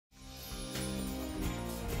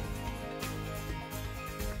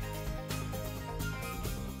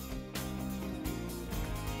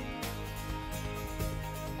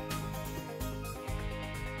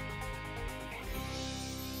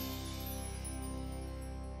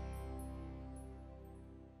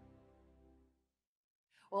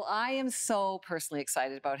Well, I am so personally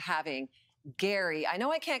excited about having Gary. I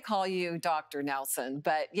know I can't call you Dr. Nelson,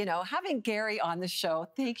 but having Gary on the show,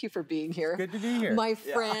 thank you for being here. Good to be here. My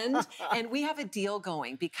friend. And we have a deal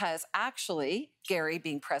going because actually, Gary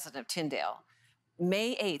being president of Tyndale,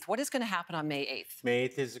 May 8th, what is going to happen on May 8th? May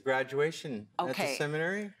 8th is graduation at the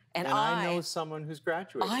seminary. And I know someone who's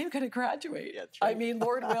graduating. I'm going to graduate. Yeah, that's right. I mean,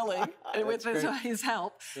 Lord willing, and with great. his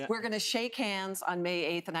help, we're going to shake hands on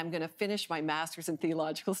May 8th, and I'm going to finish my master's in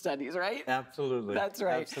theological studies, right? Absolutely. That's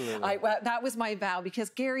right. Absolutely. That was my vow, because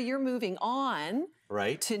Gary, you're moving on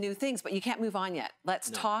to new things, but you can't move on yet.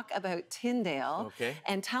 Let's talk about Tyndale. Okay.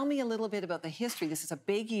 And tell me a little bit about the history. This is a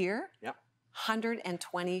big year. Yep.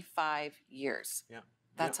 125 years. Yeah.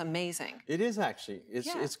 That's amazing. It is actually.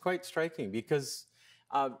 It's quite striking because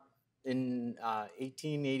in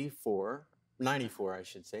 1894, 94, I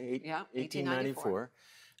should say, 1894,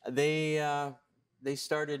 they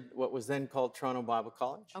started what was then called Toronto Bible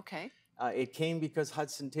College. Okay. It came because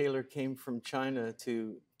Hudson Taylor came from China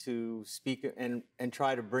to speak and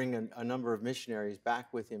try to bring a number of missionaries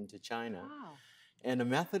back with him to China. Wow. And a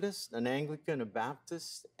Methodist, an Anglican, a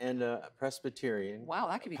Baptist, and a Presbyterian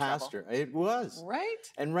that could be pastor. trouble. It was. Right.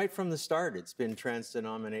 And right from the start, it's been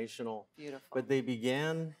trans-denominational. Beautiful. But they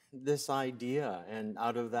began this idea, and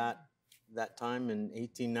out of that time in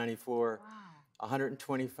 1894,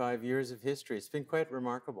 125 years of history. It's been quite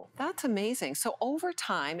remarkable. That's amazing. So over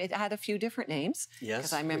time, it had a few different names. Yes.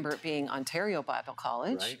 Because I remember it being Ontario Bible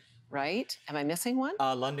College. Right. Am I missing one?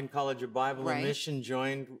 London College of Bible and Mission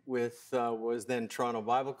joined with, was then Toronto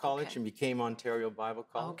Bible College and became Ontario Bible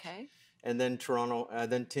College. Okay. And then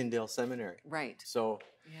then Tyndale Seminary. Right. So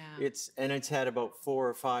it's had about 4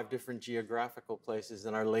 or 5 different geographical places,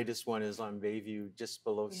 and our latest one is on Bayview, just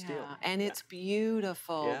below Steele. And it's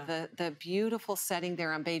beautiful. The beautiful setting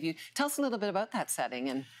there on Bayview. Tell us a little bit about that setting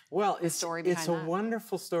and the story behind that. It's a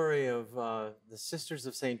wonderful story of the Sisters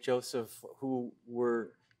of St. Joseph who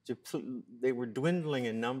were dwindling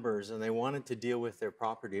in numbers, and they wanted to deal with their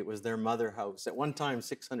property. It was their mother house. At one time,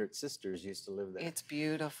 600 sisters used to live there. It's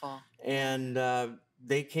beautiful. And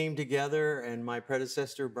they came together, and my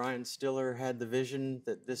predecessor, Brian Stiller, had the vision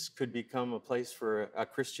that this could become a place for a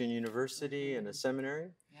Christian university and a seminary.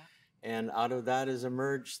 Yeah. And out of that has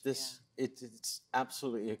emerged this, it's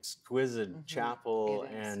absolutely exquisite chapel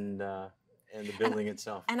and the building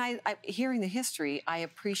itself. And I hearing the history, I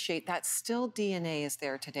appreciate that still DNA is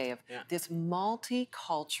there today of this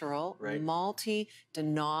multicultural,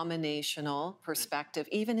 multi-denominational perspective,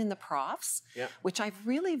 even in the profs, which I've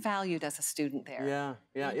really valued as a student there.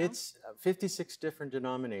 It's 56 different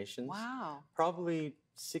denominations. Wow. Probably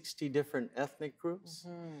 60 different ethnic groups.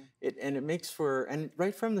 It makes for, and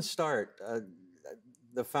right from the start,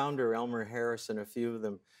 the founder, Elmer Harris, and a few of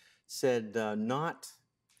them said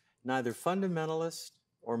neither fundamentalist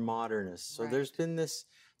or modernist. So there's been this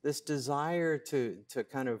desire to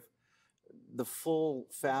kind of the full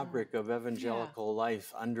fabric of evangelical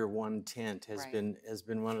life under one tent has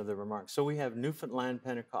been one of the remarks. So we have Newfoundland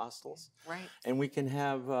Pentecostals, and we can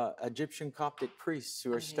have Egyptian Coptic priests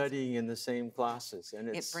who are studying in the same classes,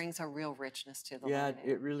 and it brings a real richness to the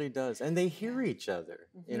it really does, and they hear each other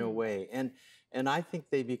in a way, and I think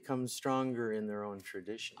they become stronger in their own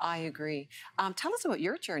tradition. I agree. Tell us about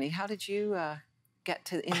your journey. How did you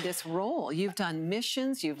get in this role? You've done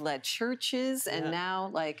missions, you've led churches, and now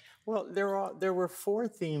Well, there were 4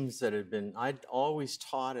 themes that had been, I'd always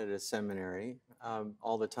taught at a seminary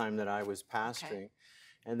all the time that I was pastoring.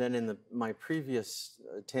 And then in my previous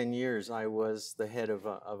 10 years, I was the head of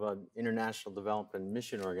an international development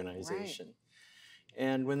mission organization.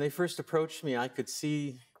 And when they first approached me, I could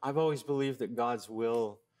see, I've always believed that God's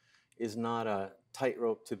will is not a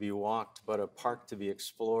tightrope to be walked, but a park to be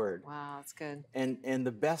explored. Wow, that's good. And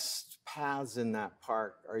the best paths in that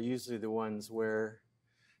park are usually the ones where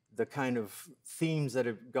the kind of themes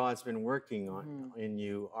that God's been working on in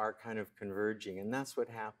you are kind of converging. And that's what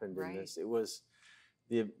happened in this. It was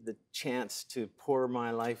the chance to pour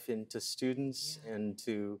my life into students and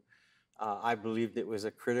to I believed it was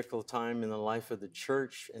a critical time in the life of the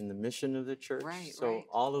church and the mission of the church. So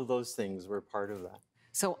all of those things were part of that.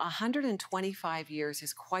 So 125 years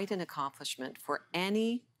is quite an accomplishment for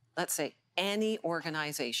any, let's say, any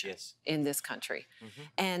organization in this country.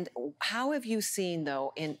 And how have you seen,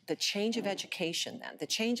 though, in the change of education then, the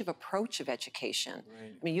change of approach of education?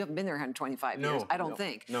 I mean, you haven't been there 125 years, I don't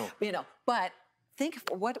think. But think of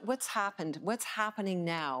what's happened, what's happening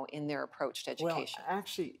now in their approach to education. Well,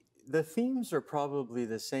 actually, the themes are probably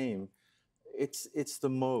the same. It's the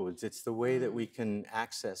modes, it's the way that we can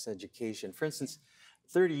access education. For instance,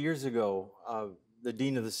 30 years ago, the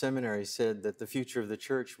dean of the seminary said that the future of the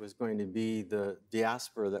church was going to be the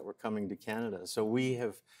diaspora that were coming to Canada. So we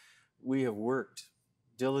have worked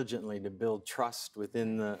diligently to build trust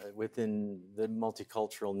within the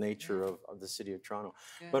multicultural nature of the city of Toronto.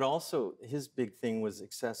 Good. But also his big thing was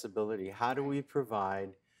accessibility. How do we provide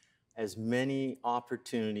as many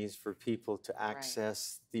opportunities for people to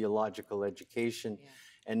access theological education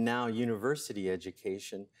and now university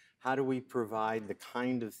education? How do we provide the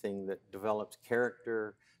kind of thing that develops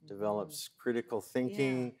character, develops critical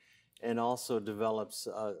thinking, and also develops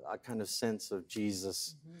a kind of sense of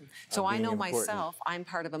Jesus? So I know myself, I'm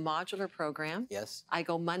part of a modular program. Yes. I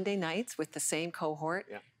go Monday nights with the same cohort.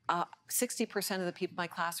 60% of the people in my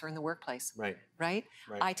class are in the workplace. Right?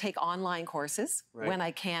 I take online courses when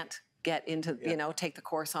I can't get into, take the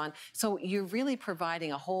course on. So you're really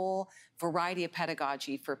providing a whole variety of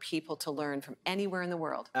pedagogy for people to learn from anywhere in the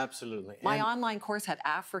world. Absolutely. My online course had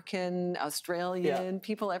African, Australian,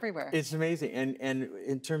 people everywhere. It's amazing. And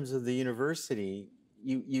in terms of the university,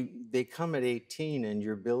 they come at 18 and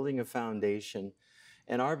you're building a foundation.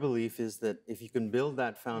 And our belief is that if you can build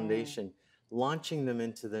that foundation, launching them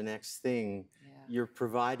into the next thing, you're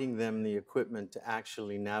providing them the equipment to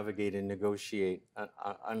actually navigate and negotiate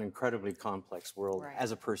an incredibly complex world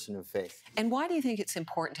as a person of faith. And why do you think it's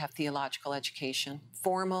important to have theological education,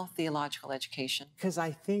 formal theological education? Because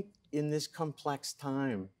I think in this complex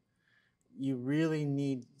time, you really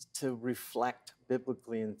need to reflect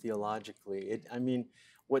biblically and theologically. I mean,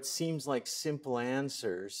 what seems like simple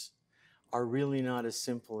answers are really not as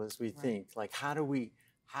simple as we think. Like, how do we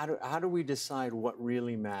decide what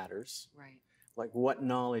really matters? Like, what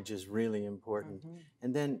knowledge is really important?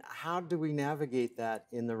 And then how do we navigate that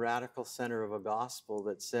in the radical center of a gospel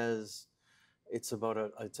that says it's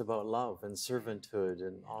about love and servanthood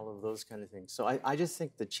and all of those kind of things? So I just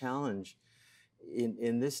think the challenge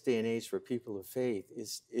in this day and age for people of faith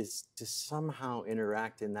is to somehow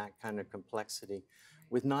interact in that kind of complexity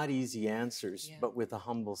with not easy answers, but with a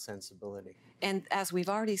humble sensibility. And as we've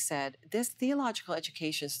already said, this theological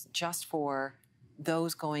education is just for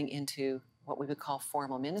those going into what we would call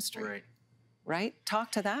formal ministry. Right?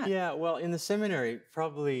 Talk to that. Yeah, well, in the seminary,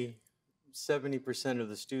 probably 70% of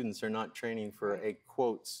the students are not training for a,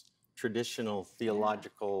 quotes, traditional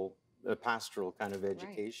theological, pastoral kind of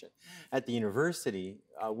education. At the university,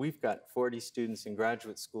 we've got 40 students in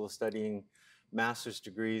graduate school studying master's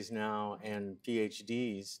degrees now and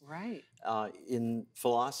PhDs in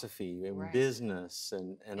philosophy, in business,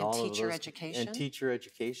 and all of those. Teacher education. And teacher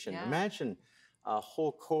education. Imagine a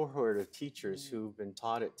whole cohort of teachers who've been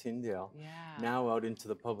taught at Tyndale now out into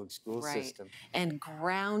the public school system. And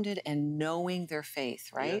grounded and knowing their faith,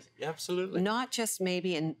 right? Yes, absolutely. Not just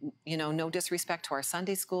maybe in, no disrespect to our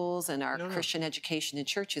Sunday schools and our Christian education in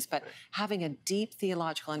churches, but having a deep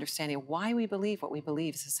theological understanding of why we believe what we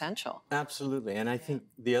believe is essential. Absolutely. And I think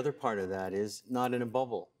the other part of that is not in a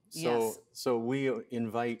bubble. So we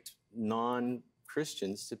invite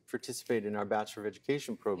non-Christians to participate in our Bachelor of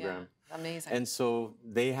Education program. Amazing. And so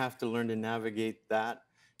they have to learn to navigate that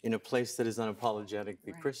in a place that is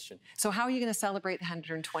unapologetically Christian. So how are you going to celebrate the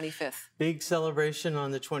 125th? Big celebration on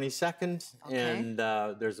the 22nd, and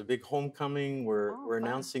there's a big homecoming. We're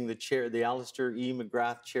announcing the chair, the Alistair E.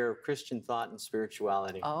 McGrath Chair of Christian Thought and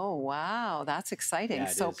Spirituality. Oh, wow, that's exciting.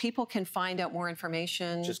 So people can find out more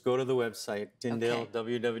information. Just go to the website, Tyndale,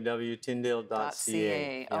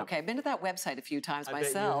 www.tyndale.ca. Okay, I've been to that website a few times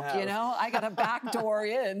myself. I got a back door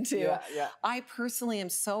into. I personally am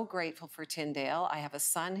so grateful for Tyndale. I have a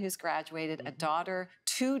son who's graduated, a daughter,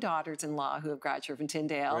 2 daughters-in-law who have graduated from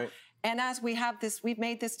Tyndale. And as we have this, we've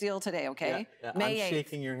made this deal today, okay? May 8th. I'm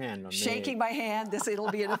shaking your hand on May 8th. Shaking my hand. It'll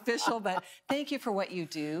be an official, but thank you for what you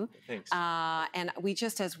do. Thanks. And we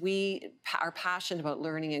just, as we are passionate about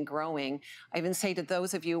learning and growing, I even say to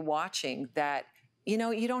those of you watching that,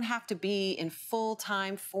 you don't have to be in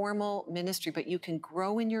full-time formal ministry, but you can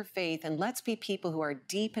grow in your faith. And let's be people who are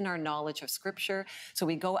deep in our knowledge of Scripture. So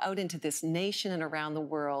we go out into this nation and around the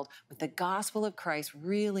world with the gospel of Christ,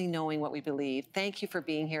 really knowing what we believe. Thank you for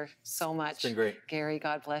being here so much. It's been great. Gary,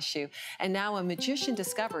 God bless you. And now a magician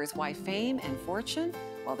discovers why fame and fortune,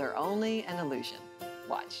 well, they're only an illusion.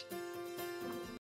 Watch.